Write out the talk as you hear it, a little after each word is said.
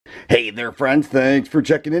Hey there friends, thanks for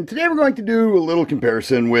checking in. Today we're going to do a little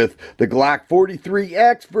comparison with the Glock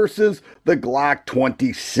 43X versus the Glock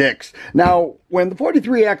 26. Now, when the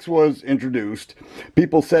 43X was introduced,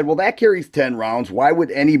 people said, well, that carries 10 rounds. Why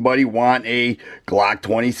would anybody want a Glock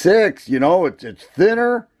 26? You know, it's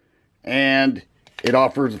thinner and it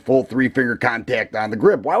offers a full 3-finger contact on the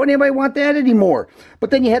grip. Why would anybody want that anymore?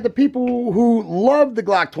 But then you had the people who loved the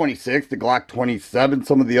Glock 26, the Glock 27,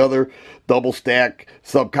 some of the other double stack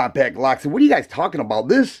subcompact Glocks. And what are you guys talking about?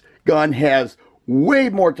 This gun has way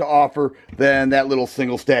more to offer than that little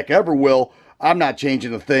single stack ever will. I'm not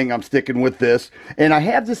changing a thing. I'm sticking with this. And I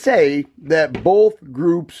have to say that both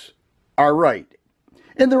groups are right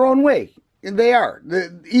in their own way. They are.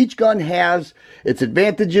 Each gun has its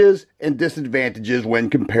advantages and disadvantages when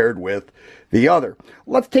compared with the other.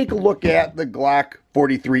 Let's take a look at the Glock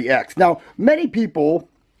 43X. Now, many people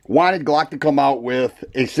wanted Glock to come out with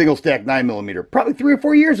a single stack 9mm, probably 3 or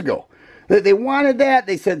 4 years ago. They wanted that.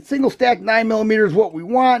 They said single stack 9mm is what we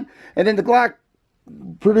want. And then the Glock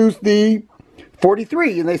produced the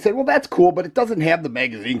 43, and they said, well, that's cool, but it doesn't have the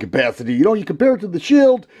magazine capacity. You know, you compare it to the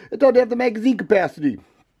Shield, it doesn't have the magazine capacity.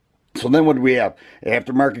 So then what do we have?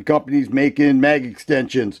 Aftermarket companies making mag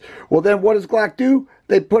extensions. Well, then what does Glock do?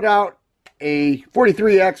 They put out a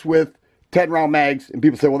 43X with 10-round mags, and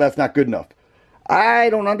people say, well, that's not good enough. I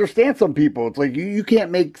don't understand some people. It's like you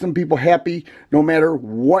can't make some people happy no matter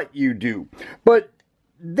what you do. But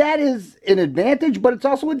that is an advantage, but it's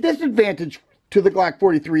also a disadvantage to the Glock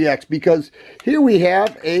 43X, because here we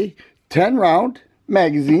have a 10-round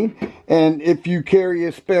magazine, and if you carry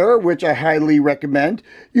a spare, which I highly recommend,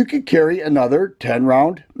 you could carry another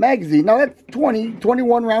 10-round magazine. Now that's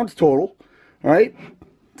 21 rounds total, all right?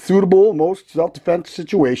 Suitable in most self-defense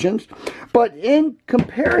situations. But in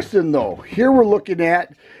comparison though, here we're looking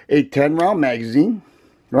at a 10-round magazine,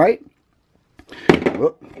 right?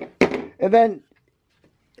 And then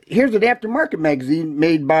here's an aftermarket magazine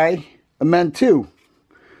made by Men 2,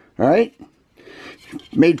 all right?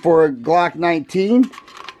 Made for a Glock 19.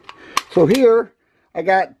 So here I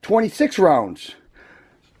got 26 rounds,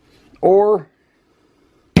 or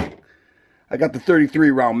I got the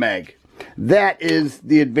 33 round mag. That is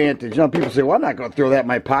the advantage. Now people say, well, I'm not going to throw that in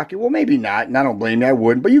my pocket. Well, maybe not, and I don't blame you, I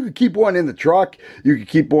wouldn't. But you could keep one in the truck. You could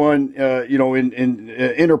keep one you know, in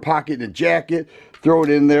inner pocket in a jacket, throw it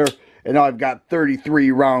in there, and now I've got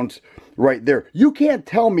 33 rounds right there. You can't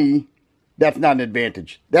tell me that's not an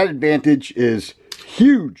advantage. That advantage is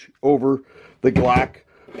huge over the Glock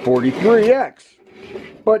 43X.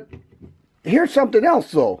 But here's something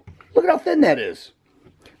else though. Look at how thin that is.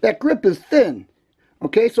 That grip is thin.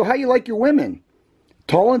 Okay, so how you like your women?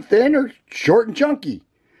 Tall and thin or short and chunky?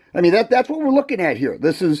 I mean, that's what we're looking at here.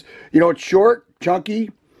 This is, you know, it's short,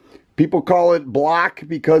 chunky. People call it block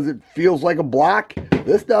because it feels like a block.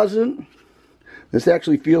 This doesn't. This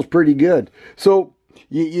actually feels pretty good. So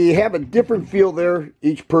you have a different feel there.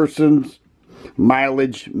 Each person's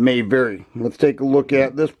mileage may vary. Let's take a look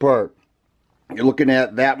at this part. You're looking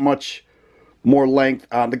at that much more length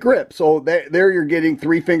on the grip. So there you're getting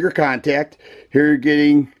 3-finger contact. Here you're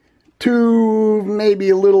getting 2, maybe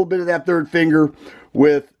a little bit of that 3rd finger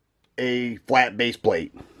with a flat base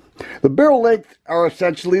plate. The barrel lengths are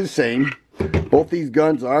essentially the same. Both these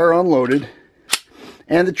guns are unloaded.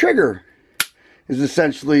 And the trigger is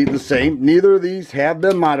essentially the same. Neither of these have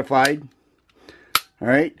been modified. All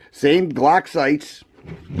right, same Glock sights.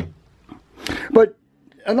 But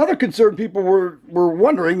another concern people were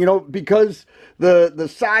wondering, you know, because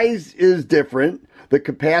the size is different, the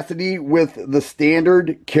capacity with the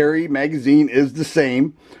standard carry magazine is the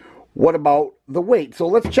same. What about the weight? So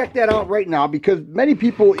let's check that out right now, because many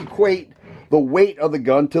people equate the weight of the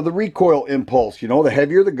gun to the recoil impulse. You know, the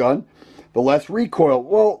heavier the gun, the less recoil.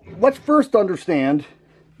 Well, let's first understand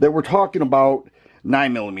that we're talking about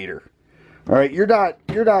 9mm. All right, you're not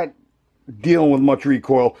dealing with much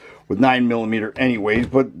recoil with 9mm anyways,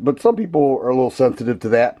 but some people are a little sensitive to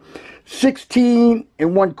that. 16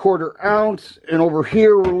 1/4 ounce, and over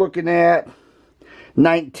here we're looking at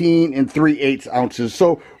 19 3/8 ounces.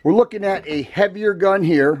 So we're looking at a heavier gun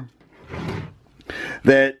here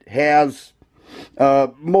that has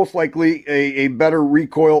most likely a better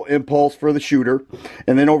recoil impulse for the shooter.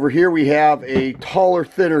 And then over here we have a taller,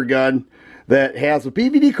 thinner gun that has a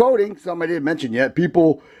PVD coating, something I didn't mention yet.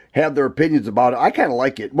 People have their opinions about it. I kind of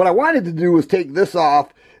like it. What I wanted to do was take this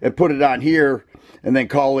off and put it on here and then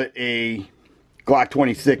call it a Glock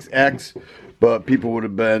 26X. But people would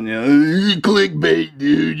have been, you know, clickbait,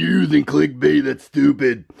 dude, you're using clickbait, that's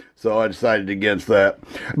stupid. So I decided against that.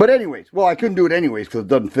 But anyways, well, I couldn't do it anyways because it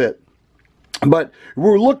doesn't fit. But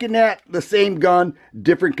we're looking at the same gun,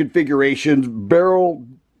 different configurations, barrel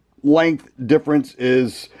length difference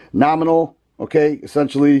is nominal. Okay,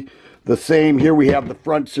 essentially the same. Here we have the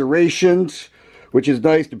front serrations, which is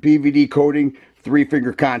nice. The PVD coating,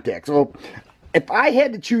 3-finger contact. So if I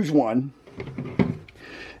had to choose one,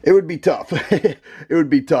 it would be tough. It would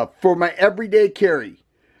be tough for my everyday carry,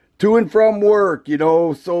 to and from work, you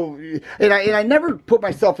know. So, and I never put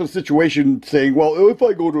myself in a situation saying, well, if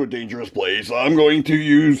I go to a dangerous place, I'm going to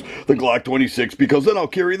use the Glock 26 because then I'll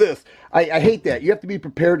carry this. I hate that. You have to be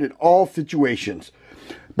prepared in all situations.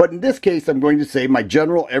 But in this case, I'm going to say my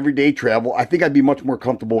general everyday travel, I think I'd be much more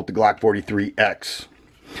comfortable with the Glock 43X.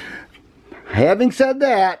 Having said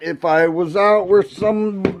that, if I was out where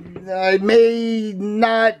I may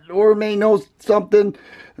not or may know something,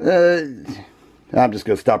 I'm just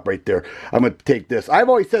going to stop right there. I'm going to take this. I've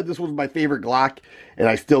always said this was my favorite Glock, and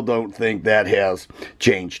I still don't think that has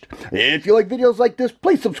changed. If you like videos like this,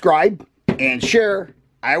 please subscribe and share.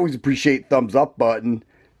 I always appreciate thumbs up button.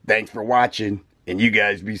 Thanks for watching, and you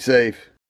guys be safe.